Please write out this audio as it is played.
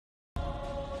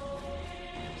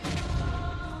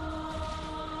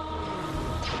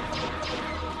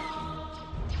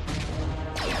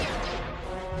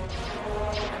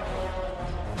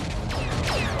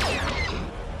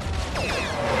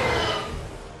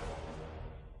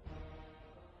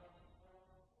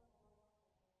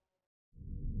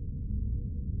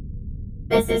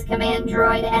This is Command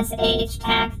Droid SH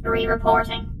TAC-3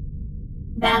 reporting.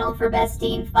 Battle for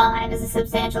Bestine 5 is a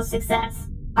substantial success.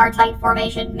 Our tight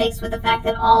formation, mixed with the fact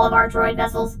that all of our droid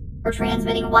vessels were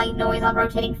transmitting white noise on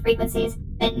rotating frequencies,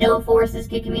 meant no forces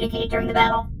could communicate during the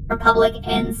battle, Republic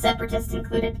and Separatists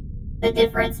included. The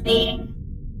difference being,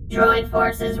 droid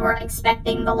forces were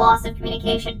expecting the loss of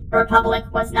communication. The Republic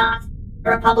was not. The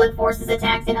Republic forces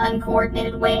attacked in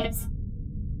uncoordinated waves,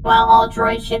 while all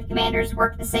droid ship commanders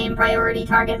worked the same priority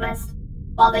target list.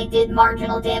 While they did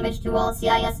marginal damage to all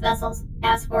CIS vessels,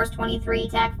 Task Force 23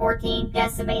 TAC-14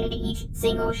 decimated each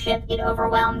single ship it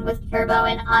overwhelmed with turbo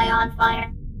and ion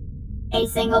fire. A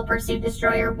single pursuit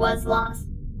destroyer was lost,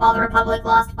 while the Republic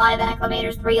lost 5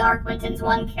 acclimators, 3 Arquintons,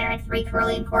 1 Carrack, 3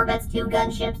 Corellian corvettes, 2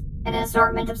 gunships, and an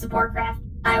assortment of support craft.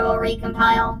 I will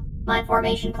recompile my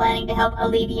formation planning to help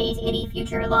alleviate any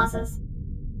future losses.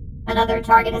 Another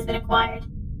target has been acquired.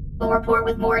 We'll report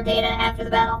with more data after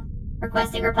the battle,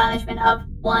 requesting replenishment of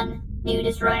 1 new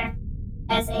destroyer.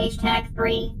 SH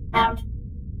TAC-3 out.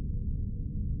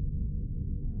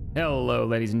 Hello,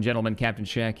 ladies and gentlemen, Captain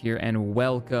Shaq here, and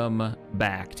welcome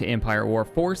back to Empire War: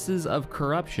 Forces of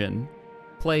Corruption,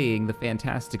 playing the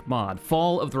fantastic mod,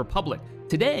 Fall of the Republic.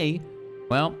 Today,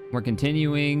 well, we're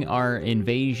continuing our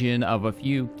invasion of a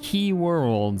few key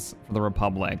worlds for the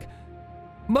Republic.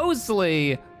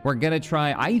 Mostly, we're gonna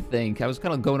try, I think, I was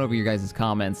kind of going over your guys'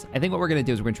 comments, I think what we're gonna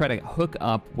do is we're gonna try to hook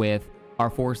up with our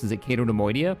forces at Cato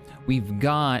Nemoidia. We've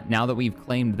got, now that we've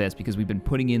claimed this, because we've been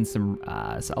putting in some,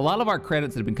 a lot of our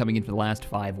credits that have been coming in for the last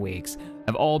 5 weeks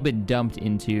have all been dumped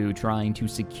into trying to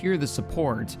secure the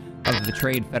support of the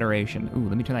Trade Federation. Ooh,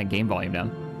 let me turn that game volume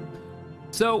down.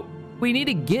 So, we need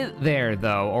to get there,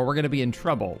 though, or we're going to be in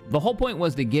trouble. The whole point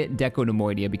was to get Deco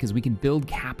Nemoidia because we can build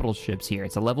capital ships here.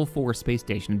 It's a level 4 space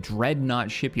station,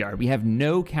 Dreadnought shipyard. We have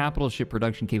no capital ship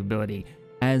production capability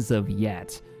as of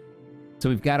yet. So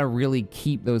we've got to really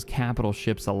keep those capital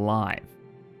ships alive.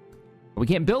 But we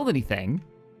can't build anything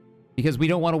because we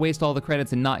don't want to waste all the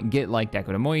credits and not get like Deco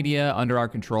Nemoidia under our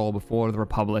control before the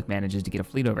Republic manages to get a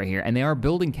fleet over here. And they are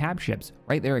building cap ships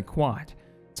right there at Quad.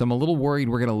 So I'm a little worried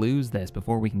we're going to lose this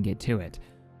before we can get to it.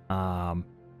 I'm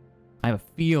a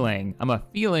feeling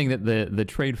that the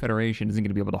Trade Federation isn't going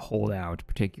to be able to hold out,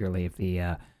 particularly if the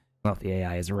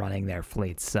AI is running their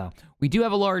fleets. So we do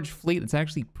have a large fleet that's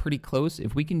actually pretty close.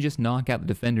 If we can just knock out the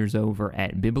defenders over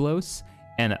at Byblos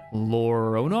and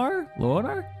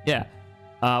Loronar? Yeah.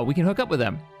 We can hook up with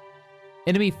them.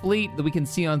 Enemy fleet that we can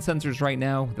see on sensors right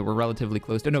now that we're relatively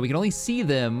close to. No, we can only see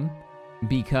them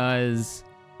because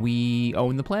we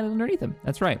own the planet underneath them.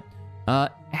 That's right.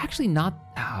 Actually not,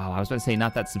 I was about to say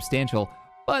not that substantial,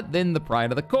 but then the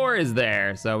Pride of the Corps is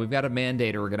there. So we've got a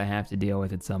mandator we're gonna have to deal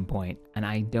with at some point. And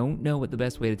I don't know what the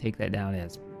best way to take that down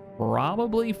is.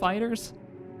 Probably fighters,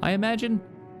 I imagine.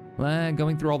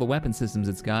 Going through all the weapon systems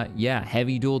it's got. Yeah,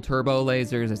 heavy dual turbo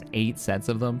lasers, there's 8 sets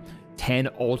of them. 10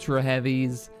 ultra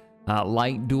heavies,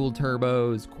 light dual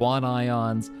turbos, quad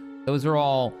ions. Those are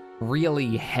all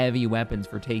really heavy weapons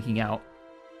for taking out,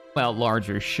 well,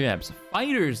 larger ships.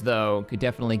 Fighters, though, could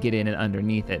definitely get in and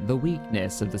underneath it. The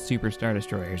weakness of the Super Star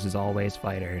Destroyers is always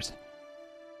fighters.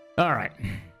 All right.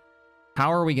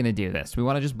 How are we going to do this? Do we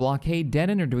want to just blockade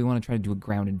Denon, or do we want to try to do a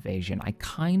ground invasion? I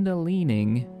kind of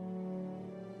leaning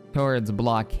towards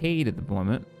blockade at the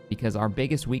moment, because our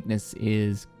biggest weakness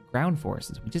is ground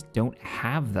forces. We just don't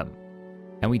have them.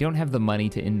 And we don't have the money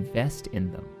to invest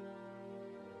in them.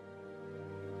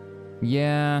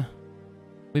 Yeah.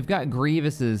 We've got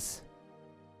Grievous's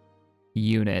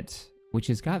unit, which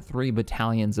has got 3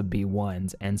 battalions of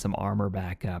B1s and some armor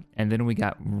backup. And then we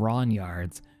got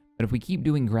Ronyards. But if we keep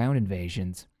doing ground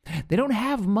invasions, they don't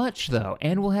have much, though,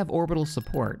 and we'll have orbital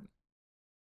support.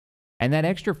 And that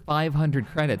extra 500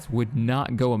 credits would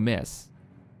not go amiss.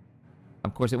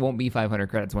 Of course, it won't be 500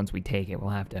 credits once we take it. We'll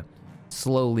have to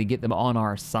slowly get them on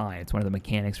our side. It's one of the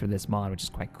mechanics for this mod, which is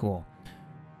quite cool.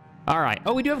 All right.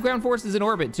 Oh, we do have ground forces in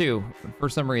orbit, too, for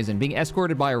some reason, being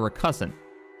escorted by a Recussant.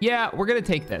 Yeah, we're going to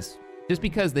take this. Just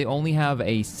because they only have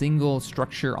a single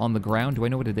structure on the ground. Do I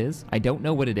know what it is? I don't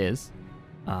know what it is.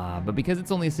 But because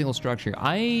it's only a single structure,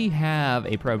 I have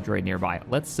a probe droid nearby.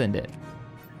 Let's send it.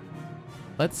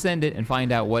 Let's send it and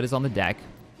find out what is on the deck.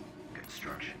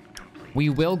 Construction complete. We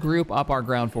will group up our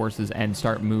ground forces and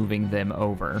start moving them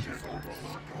over.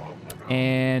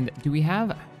 And do we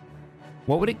have...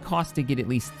 What would it cost to get at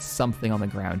least something on the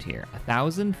ground here?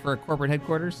 1,000 for a corporate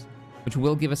headquarters, which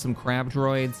will give us some crab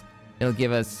droids. It'll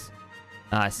give us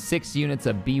 6 units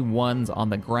of B1s on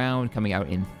the ground coming out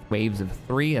in waves of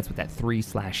 3. That's what that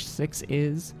 3/6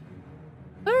 is.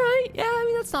 All right, yeah, I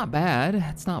mean, that's not bad.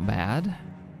 That's not bad.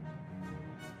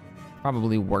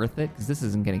 Probably worth it, because this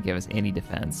isn't going to give us any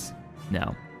defense.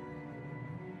 No.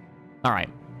 All right.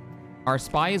 Our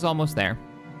spy is almost there.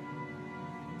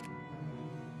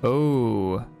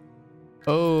 Oh.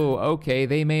 Oh, okay.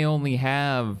 They may only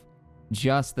have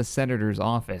just the senator's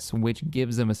office, which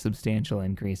gives them a substantial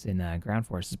increase in ground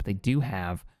forces, but they do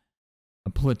have a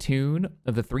platoon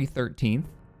of the 313th.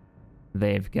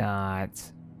 They've got...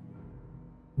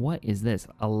 What is this?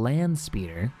 A land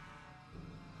speeder.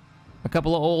 A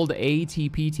couple of old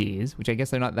ATPTs, which I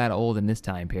guess they're not that old in this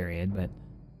time period, but...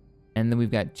 And then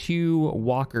we've got 2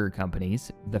 Walker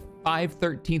companies, the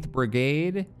 513th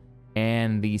Brigade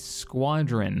and the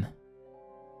Squadron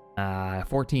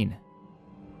 14.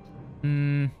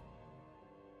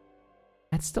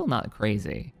 That's still not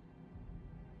crazy.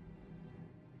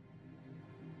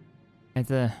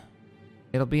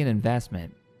 It'll be an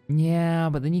investment. Yeah,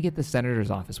 but then you get the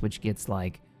senator's office, which gets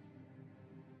like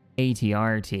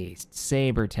ATRT,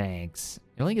 saber tanks.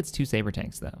 It only gets 2 saber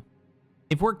tanks though.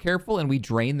 If we're careful and we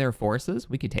drain their forces,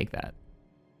 we could take that.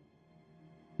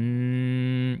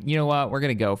 You know what? We're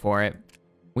gonna go for it.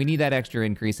 We need that extra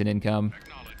increase in income.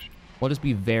 We'll just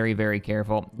be very, very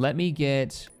careful. Let me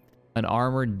get an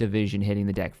armored division hitting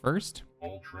the deck first.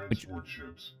 All transport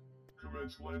ships,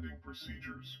 commence landing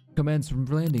procedures. Commence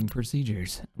landing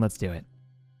procedures. Let's do it.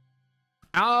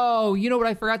 Oh, you know what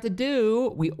I forgot to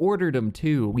do? We ordered them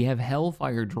too. We have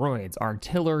Hellfire droids,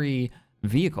 artillery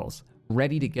vehicles,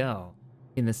 ready to go.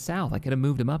 In the south, I could have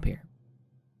moved them up here.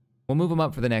 We'll move them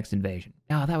up for the next invasion.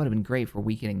 Oh, that would have been great for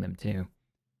weakening them too.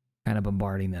 Kind of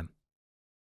bombarding them.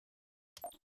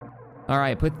 All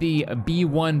right, put the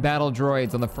B1 battle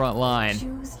droids on the front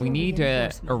line. We need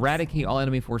to eradicate all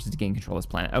enemy forces to gain control of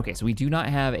this planet. Okay, so we do not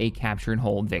have a capture and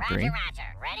hold victory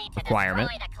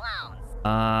requirement.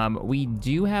 We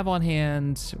do have on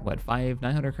hand, what,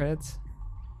 900 credits?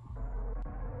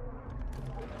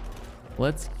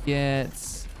 Let's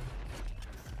get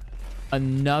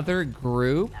another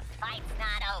group. The fight's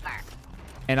not over.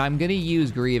 And I'm gonna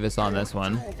use Grievous on this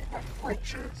one.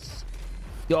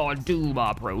 Your doom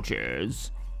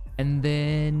approaches. And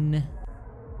then...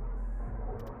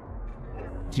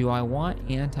 Do I want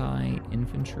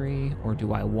anti-infantry, or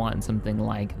do I want something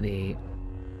like the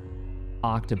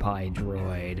Octopi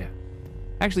droid?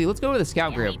 Actually, let's go with the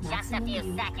scout group. Just a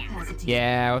few seconds.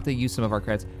 Yeah, we'll have to use some of our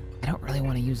credits. I don't really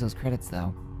want to use those credits,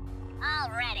 though.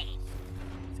 Already.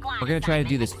 We're gonna try to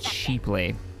do this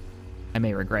cheaply. I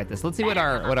may regret this. Let's see what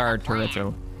our turrets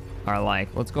are like.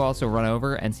 Let's go also run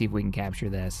over and see if we can capture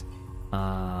this.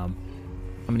 I'm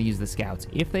gonna use the scouts.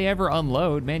 If they ever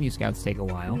unload, man, you scouts take a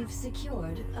while. We've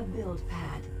secured a build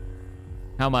pad.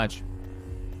 How much?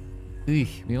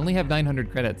 Eesh, we only have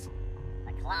 900 credits.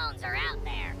 The clones are out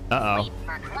there. Uh-oh. Sleep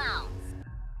for clones.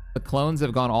 The clones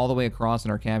have gone all the way across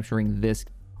and are capturing this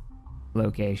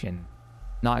location.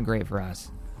 Not great for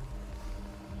us.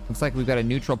 Looks like we've got a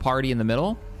neutral party in the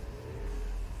middle.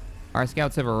 Our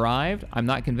scouts have arrived. I'm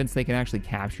not convinced they can actually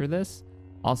capture this.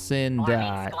 I'll send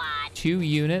 2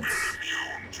 units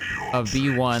of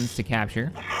B1s to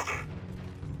capture.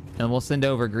 And we'll send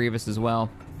over Grievous as well.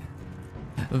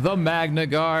 The Magna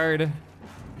Guard.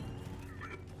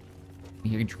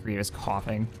 You hear Grievous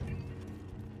coughing.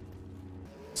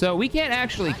 So we can't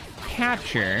actually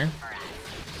capture.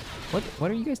 What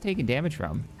are you guys taking damage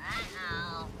from?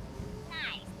 Uh-oh.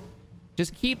 Nice.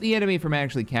 Just keep the enemy from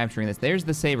actually capturing this. There's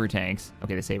the saber tanks.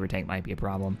 Okay, the saber tank might be a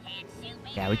problem. Can't shoot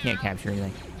me Yeah, we can't now. capture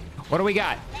anything. What do we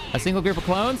got? A single group of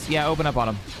clones? Yeah, open up on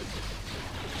them.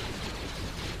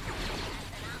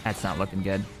 That's not looking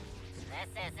good. This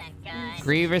isn't good.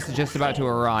 Grievous is just about to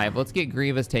arrive. Let's get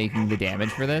Grievous taking the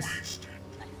damage for this.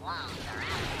 The clones are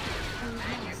out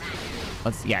there.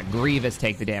 Let's, yeah, Grievous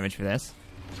take the damage for this.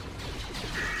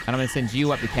 And I'm gonna send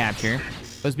you up to capture.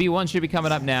 Those B1s should be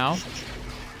coming up now.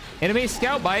 Enemy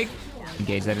scout bike.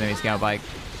 Engage that enemy scout bike.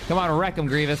 Come on, wreck him,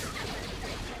 Grievous.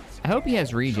 I hope he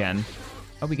has regen.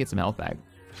 Hope he gets some health back.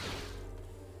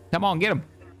 Come on, get him.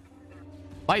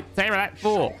 Lightsaber that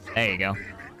fool. There you go.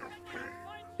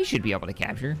 He should be able to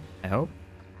capture, I hope.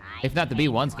 If not, the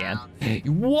B1s can.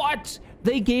 What?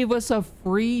 They gave us a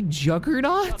free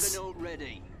Juggernaut?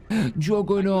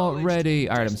 Juggernaut ready.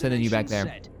 All right, I'm sending you back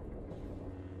there.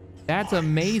 That's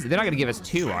amazing. They're not gonna give us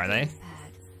 2, are they?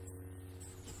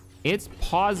 It's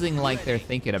pausing like they're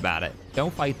thinking about it.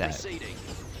 Don't fight that.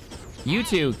 You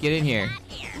two, get in here.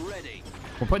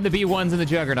 We're putting the B1s in the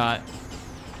Juggernaut.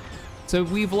 So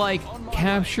we've, like,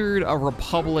 captured a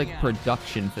Republic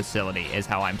production facility is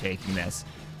how I'm taking this.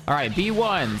 All right,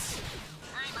 B1s.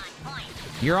 I'm on point.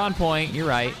 You're on point, you're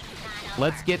right.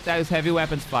 Let's get those heavy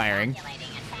weapons firing. Calculating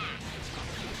attack.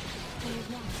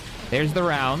 There's the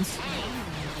rounds.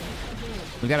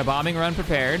 We got a bombing run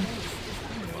prepared.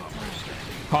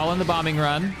 Call in the bombing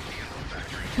run.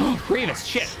 Grievous,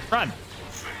 shit, run.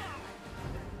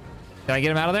 Did I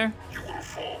get him out of there?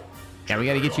 Yeah, we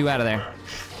got to get you out of there.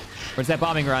 Where's that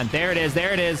bombing run? There it is,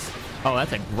 there it is. Oh,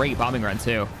 that's a great bombing run,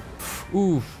 too.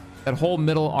 Oof, that whole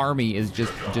middle army is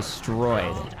just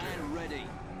destroyed.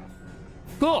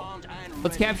 Cool.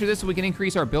 Let's capture this so we can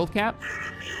increase our build cap.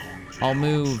 I'll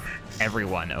move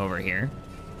everyone over here.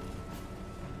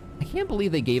 I can't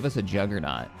believe they gave us a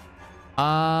juggernaut.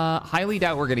 Highly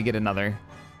doubt we're gonna get another.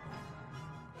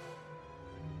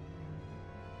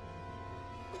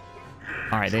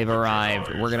 All right, they've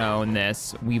arrived. We're gonna own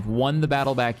this. We've won the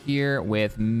battle back here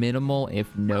with minimal,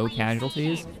 if no,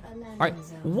 casualties. All right,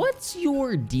 what's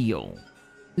your deal?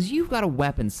 Because you've got a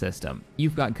weapon system.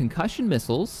 You've got concussion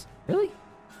missiles. Really?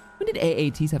 When did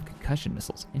AATs have concussion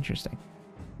missiles? Interesting.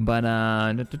 But,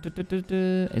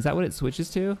 is that what it switches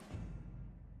to?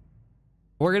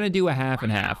 We're gonna do a half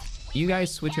and half. You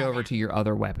guys switch over to your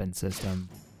other weapon system.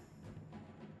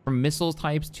 From missiles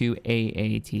types to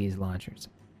AATs launchers.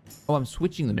 Oh, I'm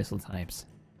switching the missile types.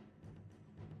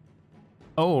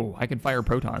 Oh, I can fire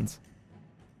protons.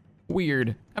 Weird.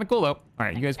 Kind of cool, though. All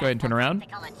right, you guys go ahead and turn around.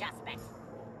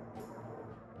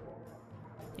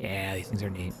 Yeah, these things are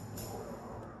neat.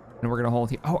 And we're gonna hold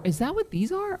here. Oh, is that what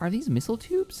these are? Are these missile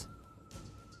tubes?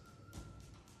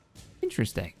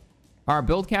 Interesting. Our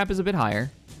build cap is a bit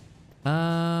higher.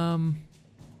 We're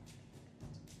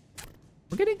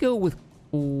gonna go with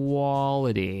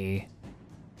quality.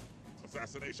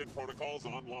 Assassination protocols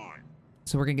online.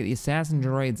 So we're gonna get the assassin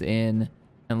droids in,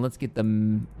 and let's get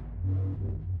the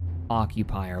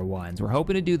occupier ones. We're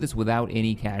hoping to do this without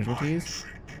any casualties.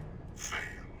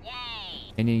 Yay!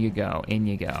 In you go, in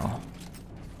you go.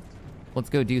 Let's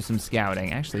go do some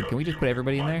scouting. Actually, can we just put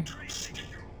everybody in there?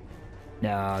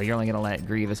 No, you're only gonna let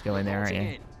Grievous go in there, aren't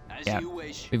you? Yeah.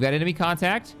 We've got enemy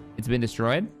contact. It's been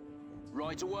destroyed.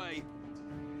 Right away.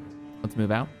 Let's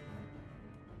move out.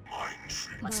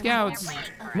 Scouts,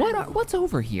 what's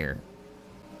over here?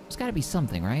 There's gotta be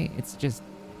something, right? It's just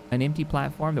an empty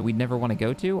platform that we'd never want to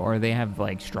go to, or they have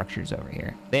like structures over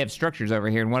here. They have structures over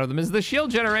here, and one of them is the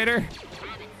shield generator. Haven't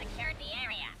secured the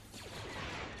area.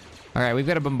 All right, we've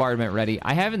got a bombardment ready.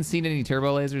 I haven't seen any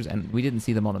turbo lasers, and we didn't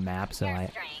see them on the map, so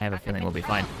I have a feeling we'll be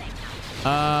fine.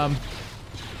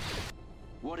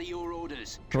 What are your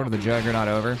orders? Order the juggernaut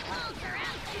over.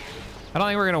 I don't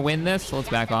think we're gonna win this, so let's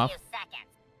back off.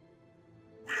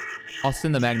 I'll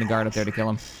send the Magna Guard up there to kill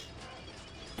him.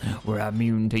 We're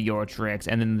immune to your tricks.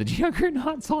 And then the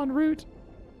Juggernaut's en route.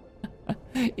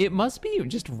 It must be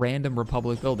just random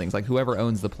Republic buildings. Like whoever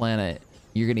owns the planet,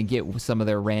 you're gonna get some of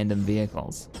their random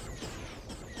vehicles.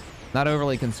 Not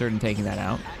overly concerned in taking that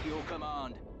out. At your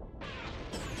command.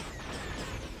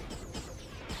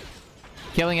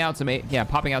 Killing out some,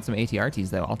 popping out some ATRTs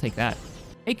though. I'll take that.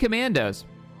 Hey, commandos.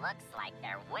 Looks like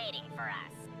they're waiting for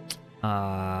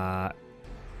us.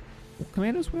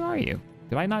 Commandos, where are you?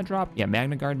 Did I not drop? Yeah,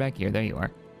 Magna Guard back here. There you are.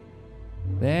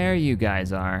 There you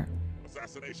guys are.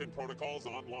 Assassination protocols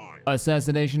online.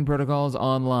 Assassination protocols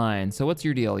online. So what's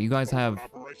your deal? You guys have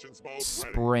Operations mode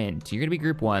sprint. You're gonna be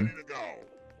group 1. ready to go.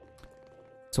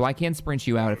 So I can sprint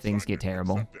you out if things get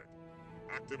terrible. Accepted.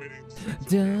 Activating sensor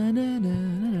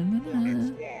Da-na-na-na-na-na.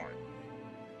 squad.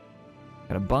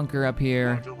 Got a bunker up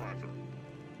here. Roger, roger.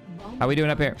 How we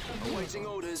doing up here? Awaiting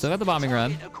orders. Still got the bombing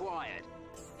run. Target acquired.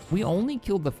 We only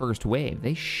killed the first wave.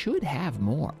 They should have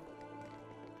more.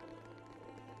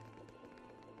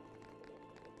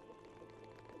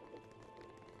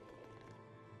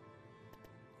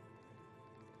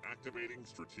 Activating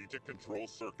strategic control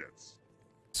circuits.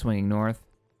 Swinging north.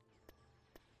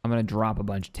 I'm gonna drop a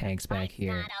bunch of tanks back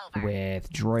here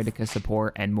with Droidica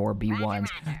support and more B1s.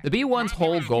 The B1's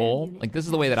whole goal, like this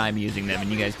is the way that I'm using them, and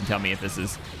you guys can tell me if this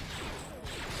is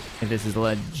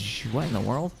what in the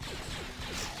world?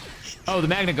 Oh, the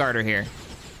Magna Guard are here.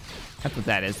 That's what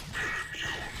that is.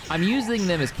 I'm using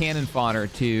them as cannon fodder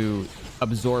to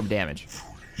absorb damage,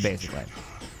 basically.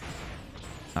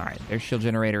 All right, their shield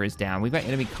generator is down. We've got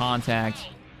enemy contact.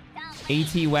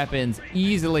 AT weapons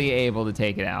easily able to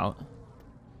take it out.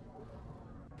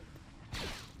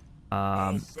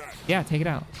 Yeah, take it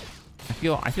out. I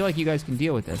feel like you guys can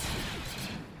deal with this.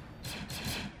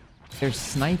 There's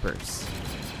snipers.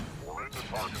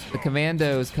 The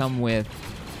commandos come with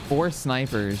 4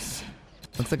 snipers.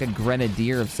 Looks like a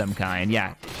grenadier of some kind.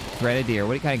 Yeah, grenadier.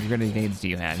 What kind of grenades do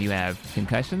you have? You have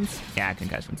concussions? Yeah,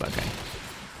 concussions, okay.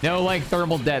 No, like,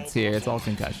 thermal deaths here. It's all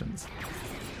concussions.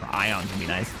 Ion can be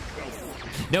nice.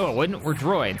 No, it wouldn't. We're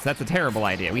droids. That's a terrible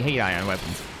idea. We hate ion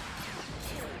weapons.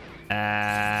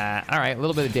 All right, a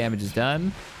little bit of damage is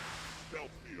done. Stealth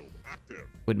field active.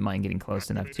 Wouldn't mind getting close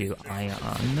enough to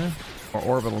ion or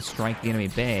orbital strike the enemy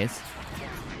base.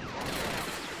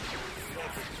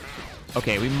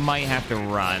 Okay, we might have to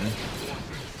run.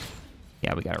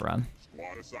 Yeah, we gotta run.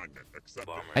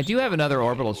 I do have another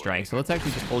orbital strike, so let's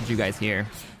actually just hold you guys here.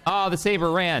 Oh, the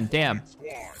Saber ran. Damn.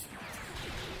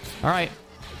 All right.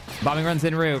 Bombing run's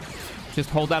en route. Just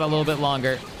hold out a little bit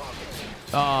longer.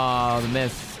 Oh, the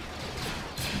miss.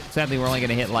 Sadly, we're only going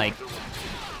to hit like...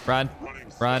 Run.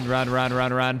 Run, run, run,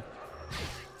 run, run.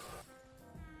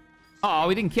 Oh,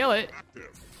 we didn't kill it.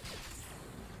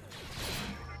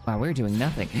 Wow, we're doing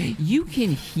nothing. You can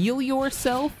heal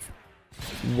yourself?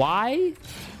 Why?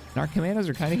 And our commandos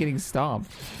are kind of getting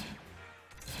stomped.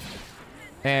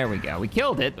 There we go. We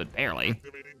killed it, but barely.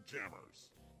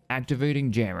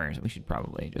 Activating jammers. We should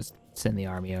probably just send the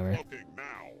army over.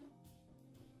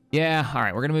 Yeah, all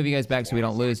right. We're going to move you guys back so we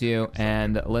don't lose you.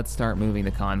 And let's start moving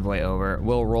the convoy over.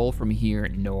 We'll roll from here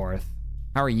north.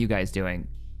 How are you guys doing?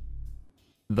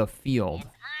 The field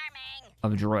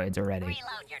of droids already.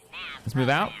 Let's move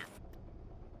out.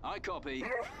 I copy.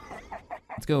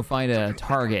 Let's go find a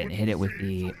target and hit it with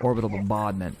the orbital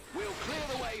bombardment. We'll clear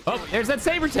the way. Oh, there's that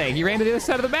saber tank. He ran to the other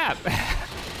side of the map.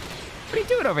 What are you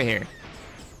doing over here?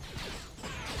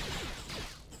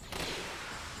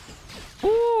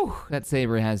 Woo! That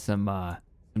saber has some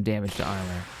damage to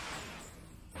armor.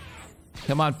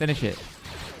 Come on, finish it.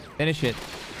 Finish it.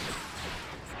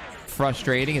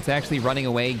 Frustrating. It's actually running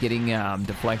away, getting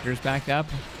deflectors back up.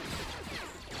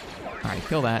 All right,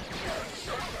 kill that.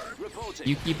 Reporting.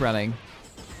 You keep running.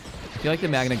 I feel like the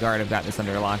Magna Guard have got this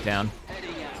under lockdown.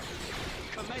 Heading out.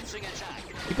 Commencing attack.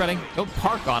 Keep running. Don't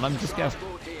park on them. Just go.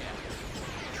 Transport here.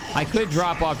 I could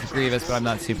drop off Grievous, but I'm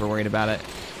not super worried about it.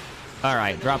 All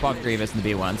right, drop off Grievous and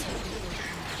the B1s.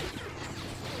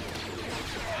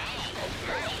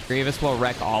 Grievous will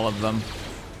wreck all of them.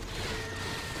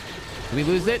 Did we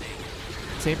lose it?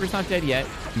 Saber's not dead yet,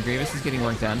 and Grievous is getting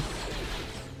work done.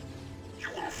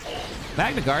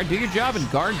 Magna Guard, do your job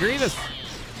and guard Grievous.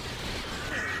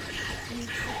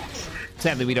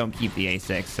 Sadly, we don't keep the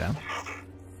A6, so.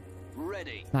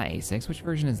 Ready. Not A6, which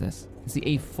version is this? It's the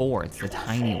A4, it's the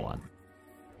tiny one.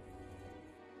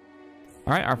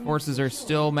 All right, our forces are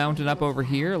still mounted up over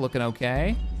here, looking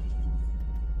okay.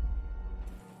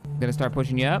 Gonna start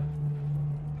pushing you up.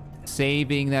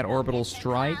 Saving that orbital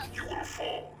strike.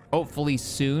 Hopefully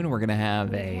soon we're gonna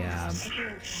have a,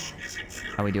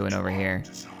 how we doing over here?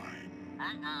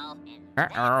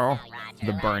 Uh-oh.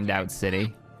 The burned out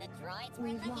city.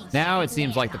 Now it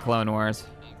seems like the Clone Wars.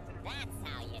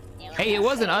 Hey, it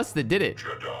wasn't us that did it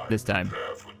this time.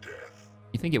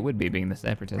 You think it would be being the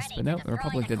Separatists, but no, the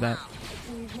Republic did that.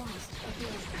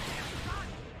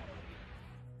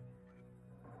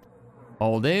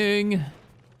 Holding. We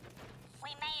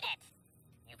made it.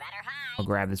 You better hide. I'll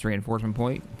grab this reinforcement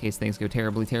point in case things go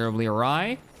terribly, terribly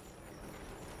awry.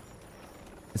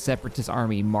 The Separatist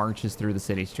army marches through the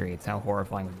city streets. How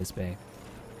horrifying would this be?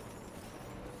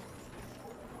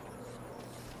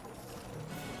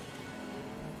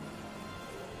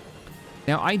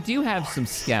 Now, I do have some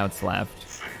scouts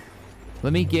left.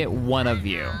 Let me get one of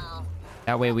you.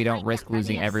 That way we don't risk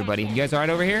losing everybody. You guys all right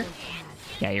over here?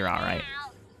 Yeah, you're all right.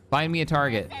 Find me a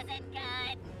target.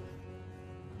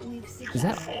 Is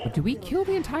that... Did we kill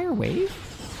the entire wave?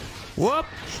 Whoop!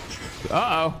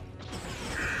 Uh-oh.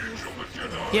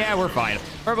 Yeah, we're fine.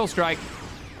 Orbital strike.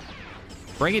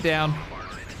 Bring it down.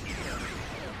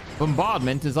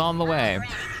 Bombardment is on the way.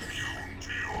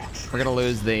 We're gonna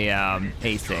lose the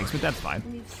A6, but that's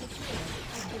fine.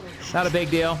 Not a big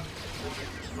deal.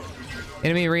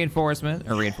 Enemy reinforcement,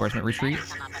 or reinforcement retreat.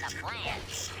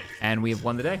 And we have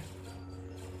won the day.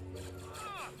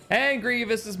 And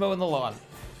Grievous is mowing the lawn.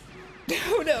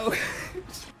 Oh no.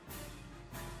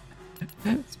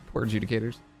 Poor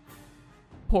adjudicators.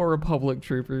 Poor Republic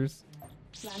troopers.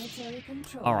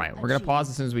 All right, we're gonna pause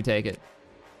as soon as we take it.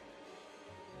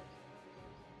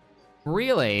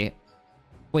 Really?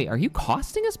 Wait, are you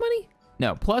costing us money?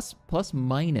 No, plus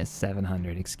minus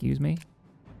 700, excuse me.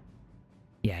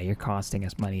 Yeah, you're costing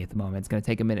us money at the moment. It's gonna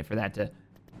take a minute for that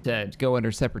to go under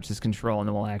Separatist control, and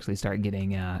then we'll actually start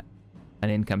getting an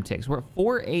income tick. So we're at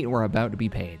 4.8, we're about to be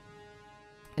paid.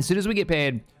 As soon as we get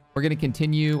paid, we're gonna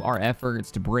continue our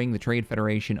efforts to bring the Trade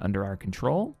Federation under our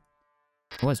control.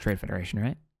 It was Trade Federation,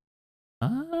 right?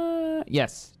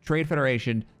 Yes, Trade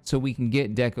Federation, so we can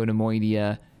get Deco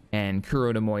Nemoidia and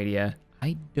Kuro Nemoidia.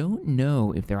 I don't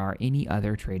know if there are any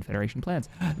other Trade Federation plans.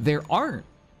 There aren't.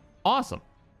 Awesome.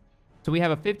 So we have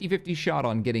a 50-50 shot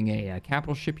on getting a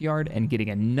capital shipyard and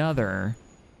getting another,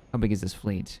 how big is this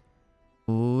fleet?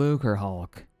 Lucre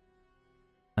Hulk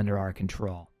under our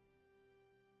control.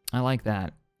 I like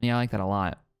that. Yeah, I like that a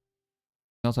lot.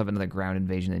 We also have another ground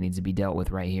invasion that needs to be dealt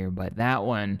with right here, but that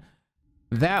one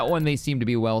they seem to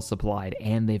be well supplied,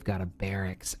 and they've got a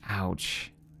barracks.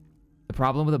 Ouch. The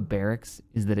problem with a barracks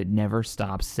is that it never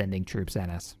stops sending troops at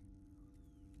us.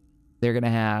 They're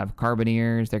gonna have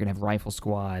carbineers, they're gonna have rifle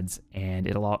squads, and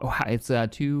it'll all, oh, it's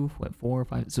 2, what, 4,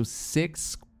 5, so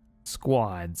 6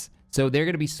 squads. So they're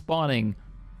gonna be spawning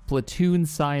platoon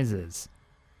sizes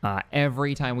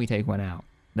every time we take one out.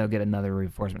 They'll get another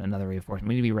reinforcement, another reinforcement.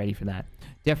 We need to be ready for that.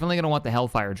 Definitely gonna want the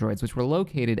Hellfire droids, which were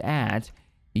located at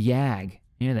Yag.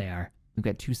 Here they are. We've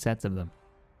got 2 sets of them.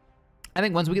 I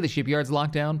think once we get the shipyards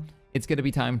locked down, it's gonna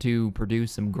be time to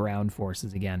produce some ground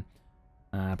forces again.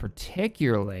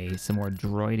 Particularly some more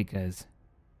droidicas.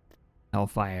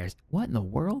 Hellfires. What in the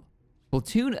world?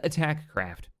 Platoon attack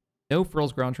craft. No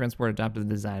frills ground transport, adopted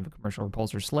the design of a commercial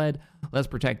repulsor sled. Less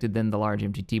protected than the large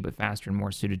MTT, but faster and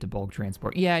more suited to bulk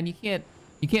transport. Yeah, and you can't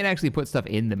actually put stuff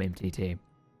in the MTT.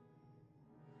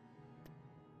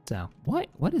 So,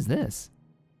 what is this?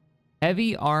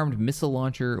 Heavy armed missile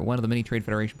launcher, one of the many Trade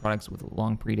Federation products with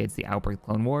long predates the outbreak of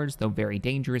Clone Wars, though very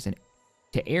dangerous and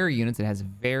to air units, it has a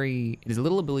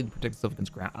little ability to protect itself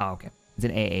against ground. Oh, okay. It's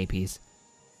an AA piece.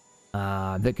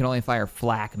 That can only fire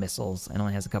flak missiles and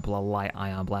only has a couple of light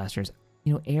ion blasters.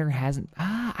 You know, air hasn't...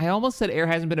 I almost said air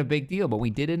hasn't been a big deal, but we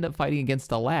did end up fighting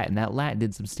against a LAT, and that LAT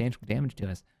did substantial damage to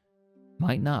us.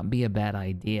 Might not be a bad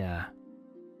idea.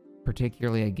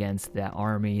 Particularly against that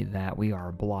army that we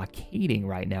are blockading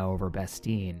right now over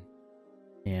Bastine.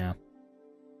 Yeah.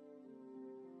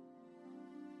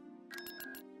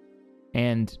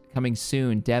 And coming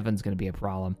soon, Devon's going to be a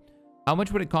problem. How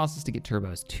much would it cost us to get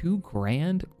turbos? 2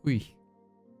 grand? All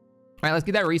right, let's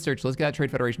get that research. Let's get that Trade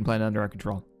Federation planet under our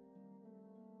control.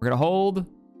 We're going to hold.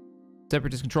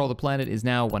 Separatist control of the planet is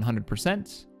now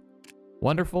 100%.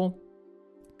 Wonderful.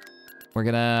 We're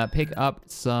going to pick up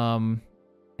some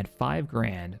at 5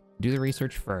 grand. Do the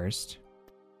research first.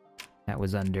 That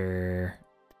was under...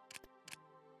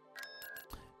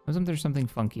 Was there something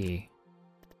funky?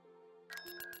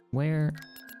 Where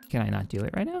can I not do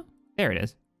it right now? There it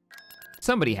is.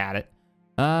 Somebody had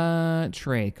it.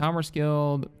 Trade, Commerce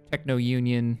Guild, Techno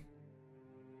Union.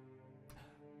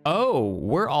 Oh,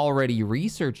 we're already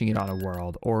researching it on a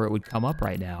world, or it would come up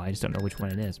right now. I just don't know which one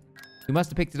it is. We must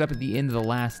have picked it up at the end of the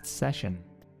last session.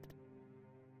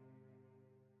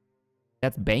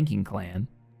 That's Banking Clan.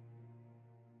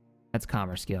 That's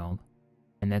Commerce Guild.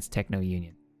 And that's Techno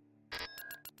Union.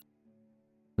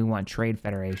 We want Trade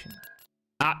Federation.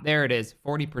 Ah, there it is,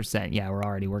 40%. Yeah, we're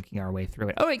already working our way through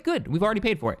it. Oh, wait, good. We've already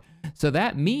paid for it. So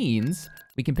that means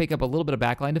we can pick up a little bit of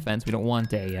backline defense. We don't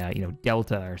want a,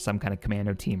 Delta or some kind of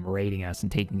commando team raiding us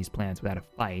and taking these planets without a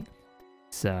fight.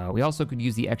 So we also could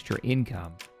use the extra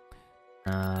income.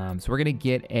 So we're gonna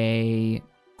get a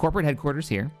corporate headquarters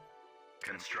here.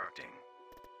 Constructing.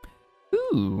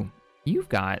 Ooh, you've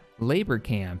got labor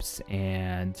camps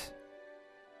and...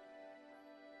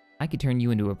 I could turn you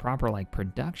into a proper,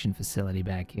 production facility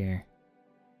back here.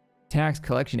 Tax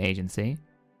collection agency.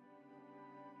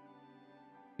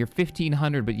 You're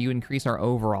 1,500, but you increase our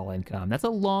overall income. That's a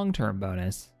long-term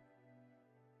bonus.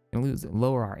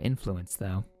 Lower our influence,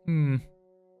 though.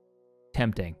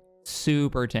 Tempting.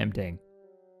 Super tempting.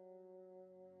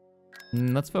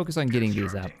 Let's focus on getting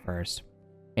these up first.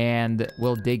 And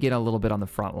we'll dig in a little bit on the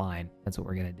front line. That's what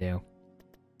we're going to do.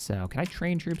 So, can I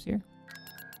train troops here?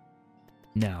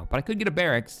 No, but I could get a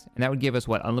barracks, and that would give us,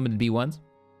 what, unlimited B1s?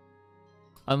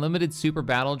 Unlimited super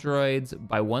battle droids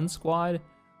by 1 squad?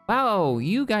 Wow,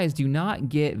 you guys do not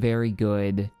get very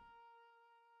good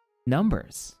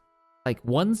numbers.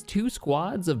 2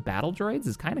 squads of battle droids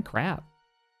is kind of crap.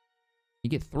 You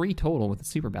get 3 total with the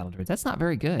super battle droids. That's not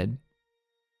very good.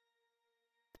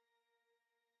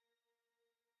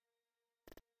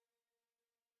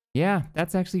 Yeah,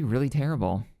 that's actually really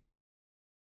terrible.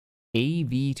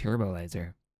 AV turbo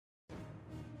laser.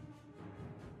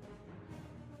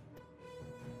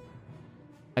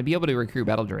 I'd be able to recruit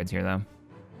battle droids here, though.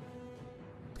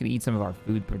 It's gonna eat some of our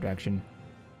food production.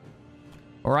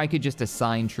 Or I could just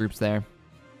assign troops there.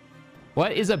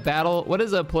 What is a battle? What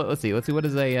is a... Let's see. What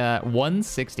is a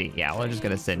 160? Yeah, we're just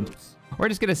gonna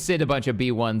send a bunch of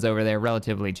B1s over there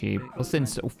relatively cheap. We'll send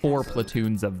 4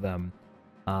 platoons of them.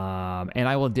 And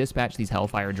I will dispatch these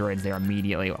Hellfire droids there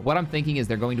immediately. What I'm thinking is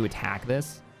they're going to attack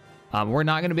this. We're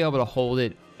not going to be able to hold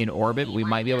it in orbit, but we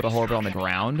might be able to hold it on the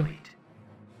ground.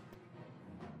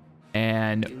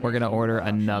 And we're going to order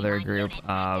another group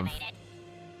of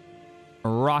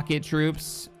rocket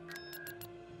troops.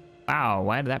 Wow,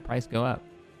 why did that price go up?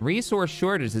 Resource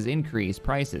shortage has increased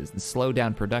prices and slowed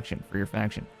down production for your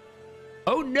faction.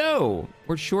 Oh no!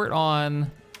 We're short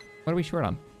on... What are we short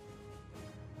on?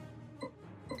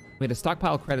 We had a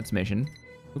stockpile credits mission.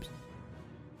 Oops.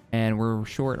 And we're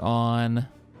short on...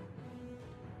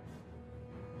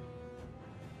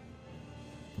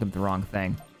 Look at the wrong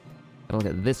thing. Gotta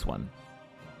look at this one.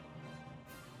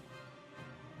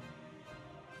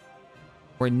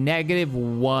 We're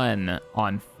 -1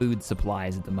 on food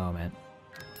supplies at the moment.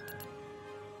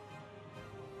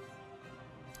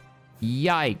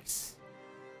 Yikes.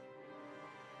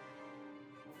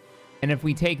 And if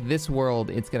we take this world,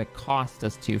 it's gonna cost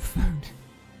us 2 food.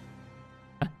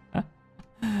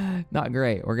 Not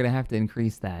great. We're gonna have to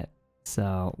increase that.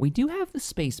 So we do have the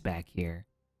space back here.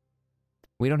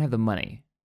 We don't have the money.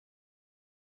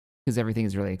 Because everything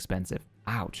is really expensive.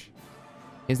 Ouch.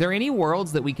 Is there any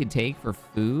worlds that we could take for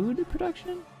food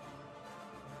production?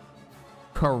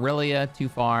 Corellia, too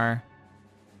far.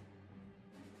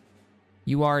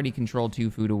 You already control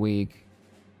 2 food a week.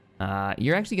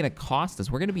 You're actually gonna cost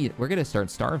us. We're gonna start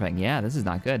starving. Yeah, this is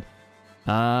not good.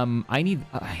 I need.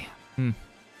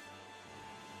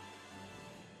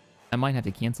 I might have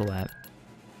to cancel that.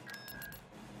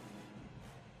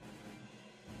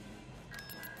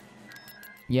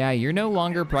 Yeah, you're no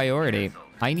longer priority.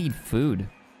 I need food.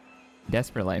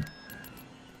 Desperately.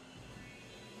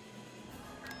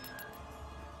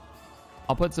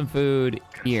 I'll put some food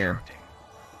here.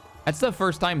 That's the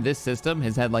first time this system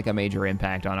has had like a major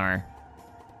impact on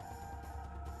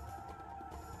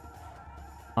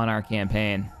our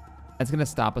campaign. That's gonna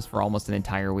stop us for almost an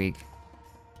entire week.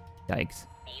 Yikes.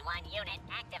 B1 unit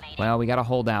activated. Well, we gotta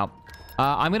hold out.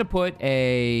 I'm gonna put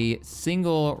a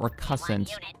single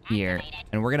recussant here,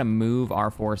 and we're gonna move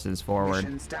our forces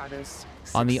forward.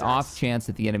 On the off chance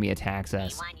that the enemy attacks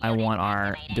us, I want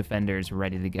our defenders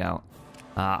ready to go.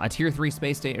 A tier 3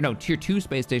 space station, no, tier 2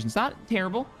 space station's not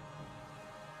terrible.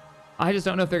 I just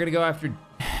don't know if they're gonna go after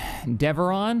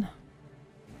Deveron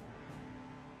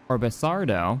or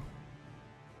Basardo.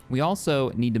 We also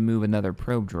need to move another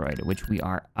probe droid, which we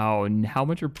are. Oh, and how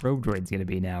much are probe droids gonna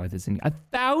be now with this thing?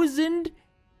 1,000?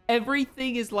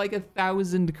 Everything is like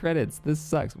 1,000 credits. This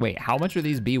sucks. Wait, how much are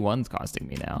these B1s costing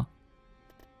me now?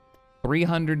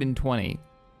 320.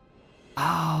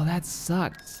 Oh, that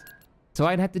sucks. So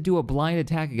I'd have to do a blind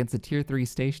attack against a tier 3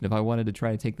 station if I wanted to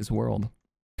try to take this world.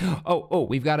 Oh,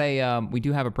 we've got a, we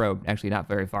do have a probe, actually not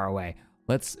very far away.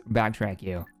 Let's backtrack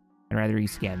you. I'd rather you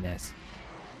scan this.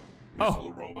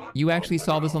 Oh, you actually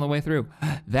saw this on the way through.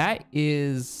 That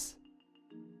is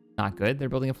not good. They're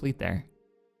building a fleet there.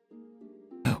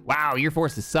 Wow, your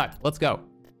forces suck. Let's go.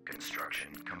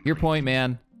 Construction complete. Your point,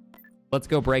 man. Let's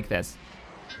go break this.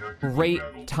 Great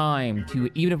time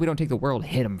to, even if we don't take the world,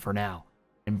 hit them for now.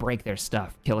 And break their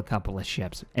stuff. Kill a couple of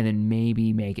ships. And then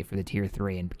maybe make it for the tier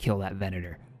 3 and kill that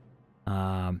Venator.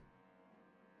 Oh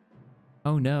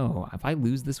no. If I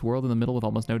lose this world in the middle with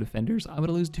almost no defenders, I'm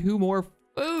gonna lose 2 more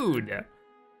food.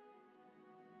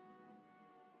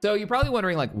 So you're probably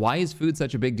wondering, like, why is food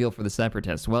such a big deal for the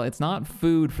Separatists? Well, it's not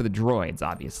food for the droids,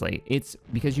 obviously. It's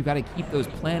because you gotta keep those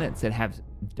planets that have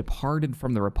departed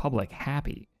from the Republic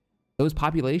happy. Those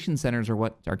population centers are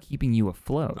what are keeping you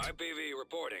afloat. IPV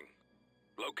reporting.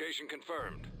 Location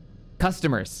confirmed.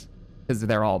 Customers, because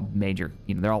they're all major,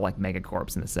 you know, they're all like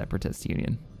megacorps in the Separatist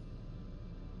Union.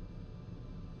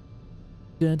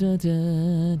 Da, da,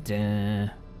 da, da.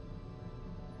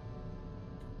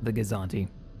 The Gazanti.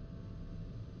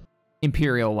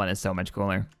 Imperial one is so much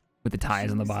cooler with the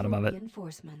ties on the bottom of it.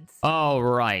 All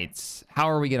right, how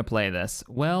are we gonna play this?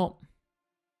 Well,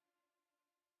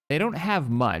 they don't have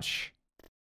much.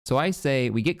 So I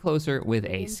say we get closer with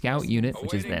a scout unit,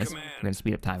 which is this. We're gonna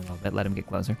speed up time a little bit, let him get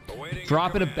closer.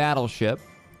 Drop in a battleship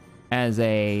as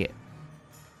the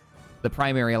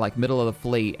primary, like middle of the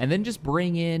fleet, and then just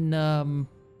bring in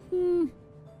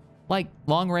like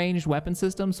long-range weapon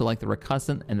systems, so like the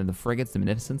Recussant and then the frigates, the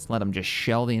Munificents. Let them just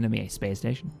shell the enemy space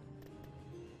station.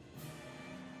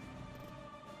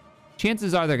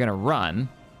 Chances are they're gonna run.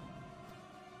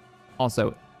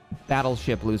 Also,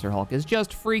 Battleship Loser Hulk is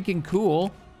just freaking cool.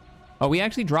 Oh, we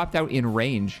actually dropped out in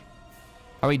range.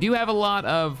 Oh, we do have a lot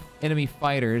of enemy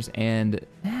fighters, and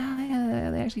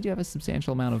they actually do have a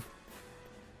substantial amount of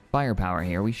firepower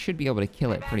here. We should be able to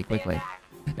kill it pretty quickly.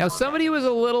 Now, somebody was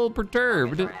a little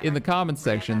perturbed in the comments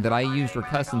section that I used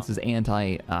Recussants as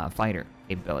anti-fighter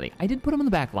capability. I did put them on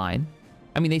the back line.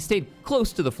 I mean, they stayed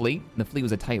close to the fleet, and the fleet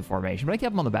was a tight formation, but I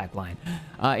kept them on the back line.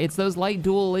 It's those light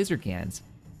dual laser cannons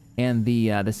and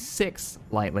the 6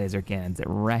 light laser cannons that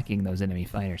wrecking those enemy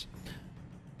fighters.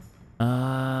 You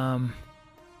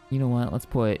know what? Let's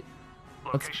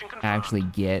actually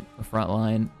get a front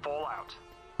line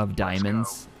of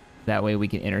diamonds. That way we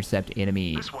can intercept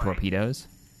enemy torpedoes.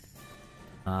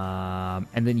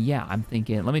 And then, yeah, I'm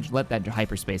thinking, let me let that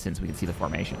hyperspace in so we can see the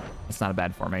formation. It's not a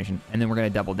bad formation. And then we're going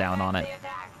to double down on it.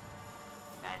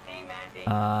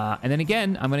 And then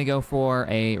again, I'm going to go for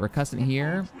a recussant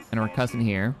here and a recussant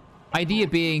here. Idea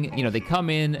being, you know, they come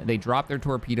in, they drop their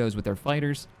torpedoes with their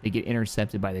fighters, they get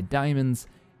intercepted by the diamonds,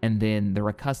 and then the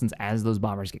recussants, as those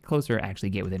bombers get closer, actually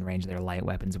get within range of their light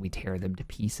weapons, and we tear them to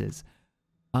pieces.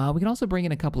 We can also bring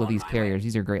in a couple of these carriers.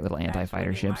 These are great little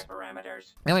anti-fighter ships.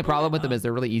 The only problem with them is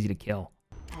they're really easy to kill.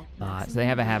 So they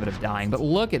have a habit of dying. But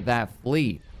look at that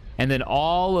fleet. And then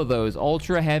all of those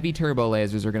ultra-heavy turbo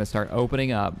lasers are going to start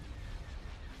opening up.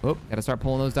 Oh, gotta start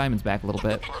pulling those diamonds back a little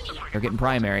bit. They're getting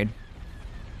primaried.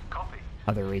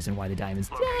 Other reason why the diamonds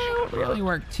don't really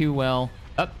work too well.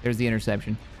 Oh, there's the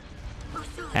interception.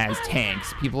 As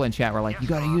tanks. People in chat were like, you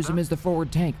gotta use them as the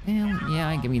forward tank. Well, yeah,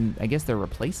 I mean, I guess they're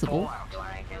replaceable.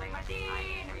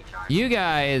 You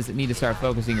guys need to start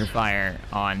focusing your fire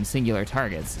on singular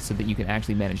targets so that you can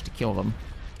actually manage to kill them.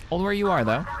 Hold where you are,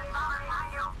 though.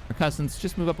 Recussants,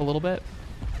 just move up a little bit.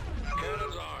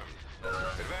 Cannons armed.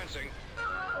 Advancing.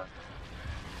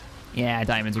 Yeah,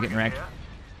 diamonds are getting wrecked.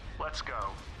 Let's go.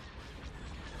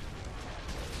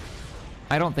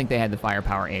 I don't think they had the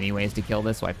firepower anyways to kill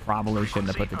this, so I probably shouldn't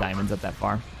have put the diamonds up that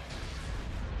far.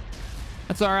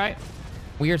 That's all right.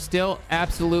 We are still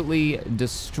absolutely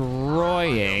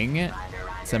destroying.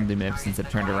 Some of the Magnificents have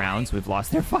turned around, so we've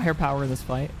lost their firepower in this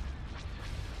fight.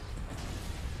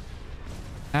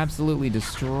 Absolutely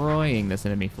destroying this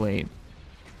enemy fleet.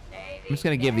 I'm just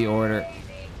gonna give the order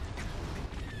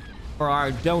for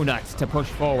our donuts to push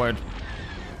forward.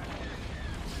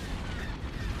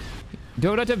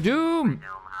 Donut of Doom!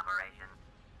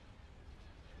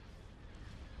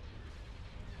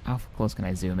 How close can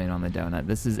I zoom in on the donut?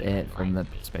 This is it from the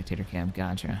spectator cam.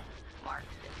 Gotcha.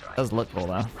 Does look cool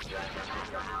though.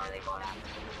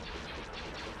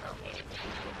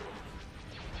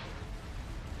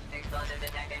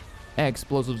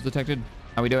 Explosives detected.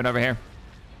 How we doing over here?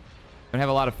 Don't have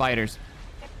a lot of fighters.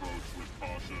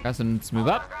 Let's move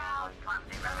up.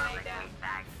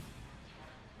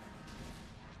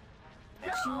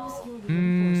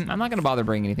 I'm not gonna bother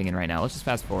bringing anything in right now. Let's just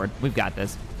fast forward. We've got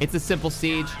this. It's a simple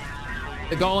siege.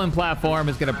 The golem platform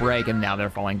is gonna break, and now they're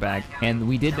falling back. And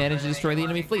we did manage to destroy the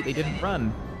enemy fleet. They didn't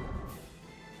run.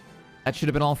 That should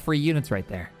have been all free units right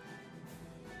there.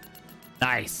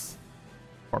 Nice.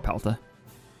 Poor Pelta.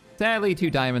 Sadly, 2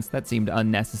 diamonds. That seemed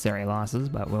unnecessary losses,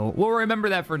 but we'll remember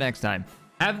that for next time.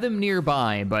 Have them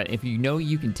nearby, but if you know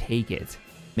you can take it,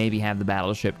 maybe have the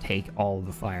battleship take all of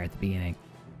the fire at the beginning.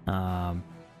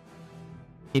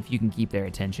 If you can keep their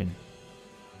attention.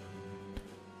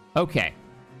 Okay.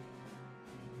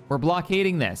 We're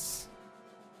blockading this.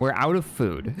 We're out of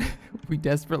food. We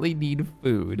desperately need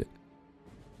food.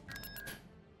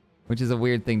 Which is a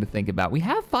weird thing to think about. We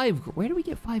have 5... Where do we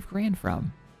get 5 grand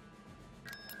from?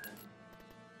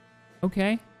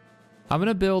 Okay. I'm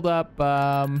gonna build up...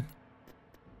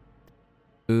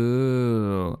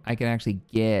 Ooh. I can actually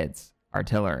get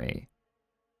artillery.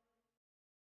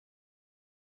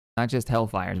 Not just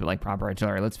Hellfires, but like proper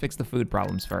artillery. Let's fix the food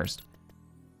problems first.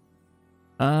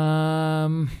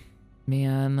 Man.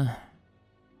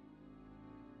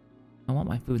 I want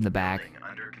my food in the back.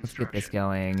 Let's get this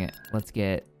going. Let's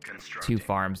get 2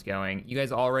 farms going. You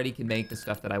guys already can make the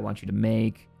stuff that I want you to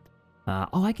make.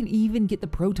 Oh, I can even get the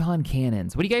proton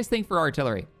cannons. What do you guys think for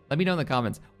artillery? Let me know in the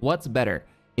comments. What's better?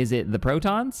 Is it the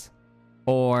protons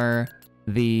or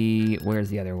the... Where's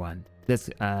the other one? This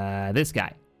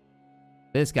guy.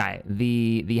 This guy,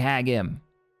 the Hag-Im.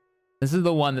 This is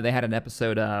the one that they had an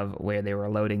episode of where they were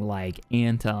loading like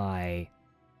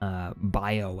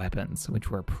bio weapons, which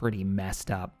were pretty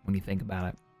messed up when you think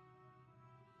about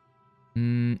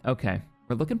it. Okay,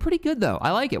 we're looking pretty good though.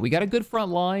 I like it. We got a good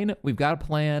front line. We've got a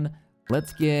plan.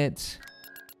 Let's get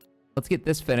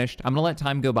this finished. I'm gonna let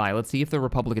time go by. Let's see if the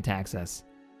Republic attacks us.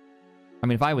 I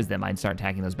mean, if I was them, I'd start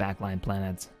attacking those backline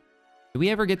planets. Did we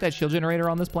ever get that shield generator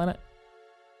on this planet?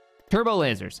 Turbo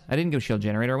lasers. I didn't go shield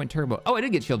generator. I went turbo. Oh, I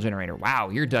did get shield generator. Wow,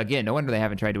 you're dug in. No wonder they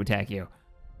haven't tried to attack you.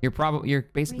 You're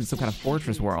basically some kind of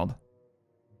fortress world.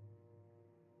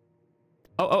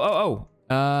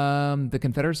 The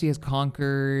Confederacy has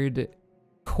conquered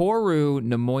Koru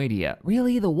Nemoidia.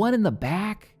 Really? The one in the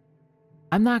back?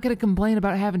 I'm not gonna complain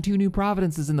about having 2 new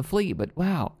providences in the fleet, but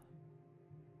wow.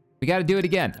 We gotta do it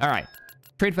again. All right.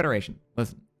 Trade Federation.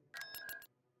 Listen.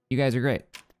 You guys are great.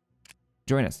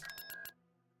 Join us.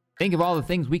 Think of all the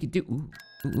things we could do.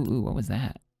 Ooh, what was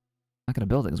that? I'm not gonna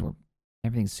build it because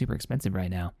everything's super expensive right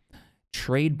now.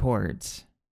 Trade ports.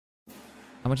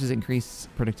 How much does it increase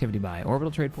productivity by?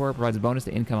 Orbital trade port provides a bonus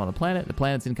to income on the planet. The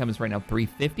planet's income is right now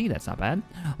 350. That's not bad.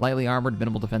 Lightly armored,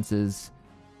 minimal defenses.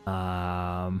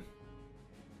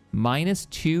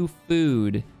 -2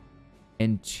 food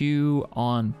and 2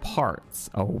 on parts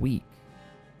a week.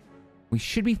 We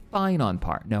should be fine on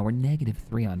part. No, we're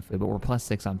 -3 on food, but we're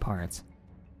 +6 on parts.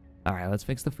 All right, let's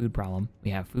fix the food problem. We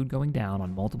have food going down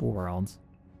on multiple worlds.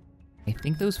 I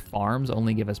think those farms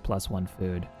only give us +1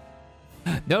 food.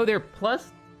 No, they're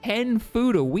 +10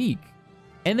 food a week.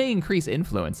 And they increase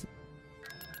influence.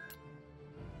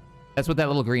 That's what that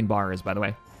little green bar is, by the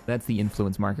way. That's the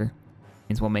influence marker.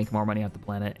 Means we'll make more money off the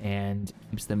planet and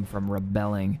keeps them from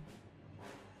rebelling.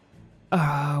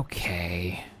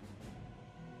 Okay.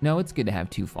 No, it's good to have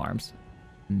 2 farms.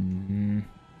 I'm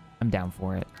down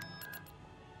for it.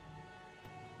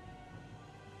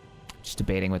 Just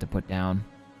debating what to put down.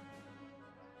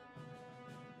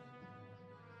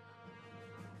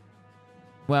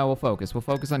 Well, we'll focus. We'll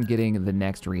focus on getting the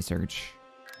next research.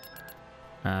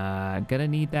 Gonna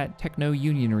need that Techno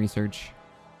Union research.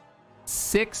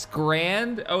 6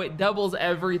 grand? Oh, it doubles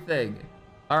everything.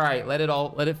 All right, let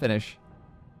it finish.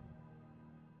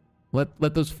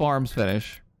 Let those farms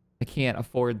finish. I can't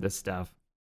afford this stuff.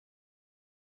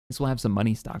 This will have some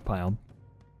money stockpiled.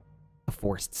 A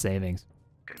forced savings.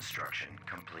 Construction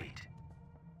complete.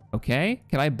 Okay,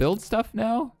 can I build stuff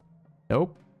now?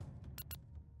 Nope.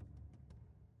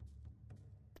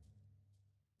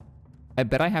 I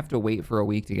bet I have to wait for a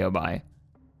week to go by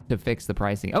to fix the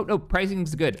pricing. Oh, no,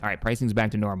 pricing's good. All right, pricing's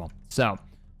back to normal. So,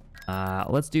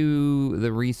 let's do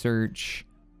the research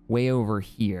way over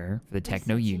here for the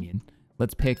Techno Union.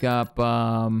 Let's pick up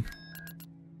that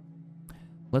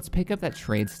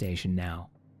trade station now.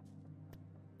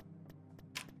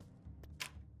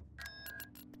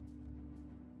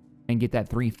 And get that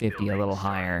 350 a little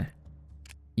higher.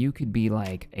 You could be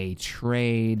like a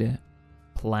trade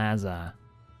plaza.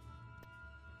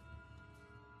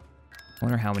 I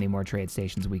wonder how many more trade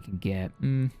stations we can get.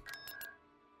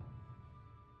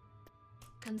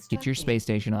 Get your space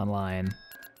station online.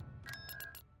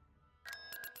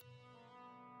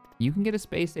 You can get a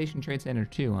space station trade center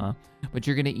too, huh? But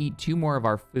you're gonna eat 2 more of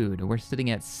our food. We're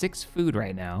sitting at 6 food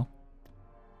right now.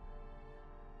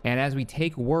 And as we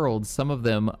take worlds, some of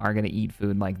them are gonna eat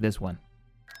food like this one,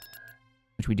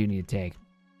 which we do need to take.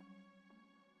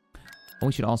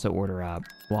 We should also order up,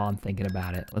 while I'm thinking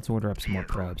about it, let's order up some more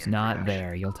probes. Not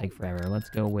there, you'll take forever.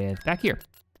 Let's go with, back here.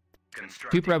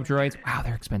 2 probe droids. Wow,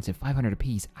 they're expensive, 500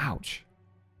 apiece, ouch.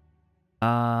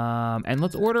 And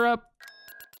let's order up,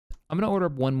 I'm gonna order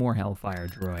up 1 more Hellfire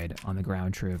droid on the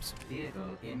ground troops.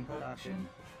 Vehicle in production.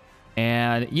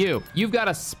 And you've got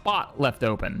a spot left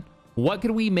open. What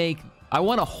could we make? I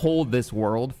wanna hold this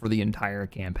world for the entire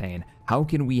campaign. How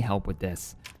can we help with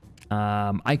this?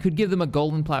 I could give them a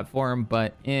golden platform,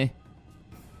 but I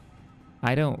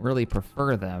don't really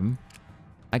prefer them.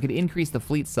 I could increase the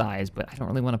fleet size, but I don't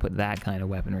really want to put that kind of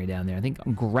weaponry down there. I think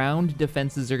ground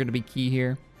defenses are going to be key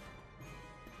here.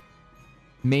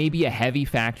 Maybe a heavy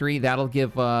factory. That'll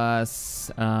give us...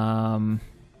 wow,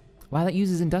 that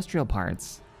uses industrial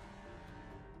parts.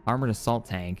 Armored assault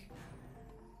tank.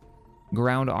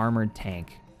 Ground armored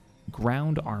tank.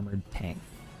 Ground armored tank.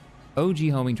 OG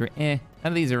homing train.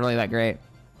 None of these are really that great.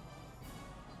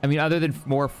 I mean, other than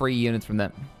more free units from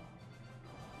them.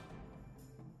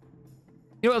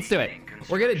 You know what, let's do it.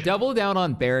 We're gonna double down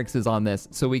on barracks on this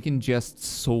so we can just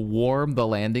swarm the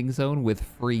landing zone with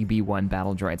free B1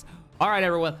 battle droids. All right,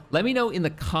 everyone, let me know in the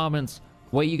comments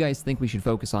what you guys think we should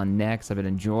focus on next. I've been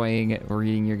enjoying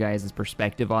reading your guys'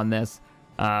 perspective on this.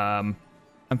 I'm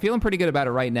feeling pretty good about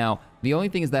it right now. The only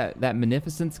thing is that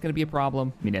Munificent's going to be a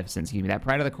problem. Munificent, excuse me. That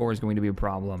Pride of the Core is going to be a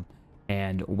problem.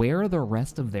 And where are the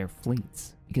rest of their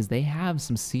fleets? Because they have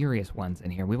some serious ones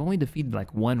in here. We've only defeated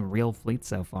like 1 real fleet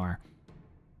so far.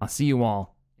 I'll see you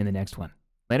all in the next one.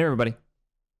 Later, everybody.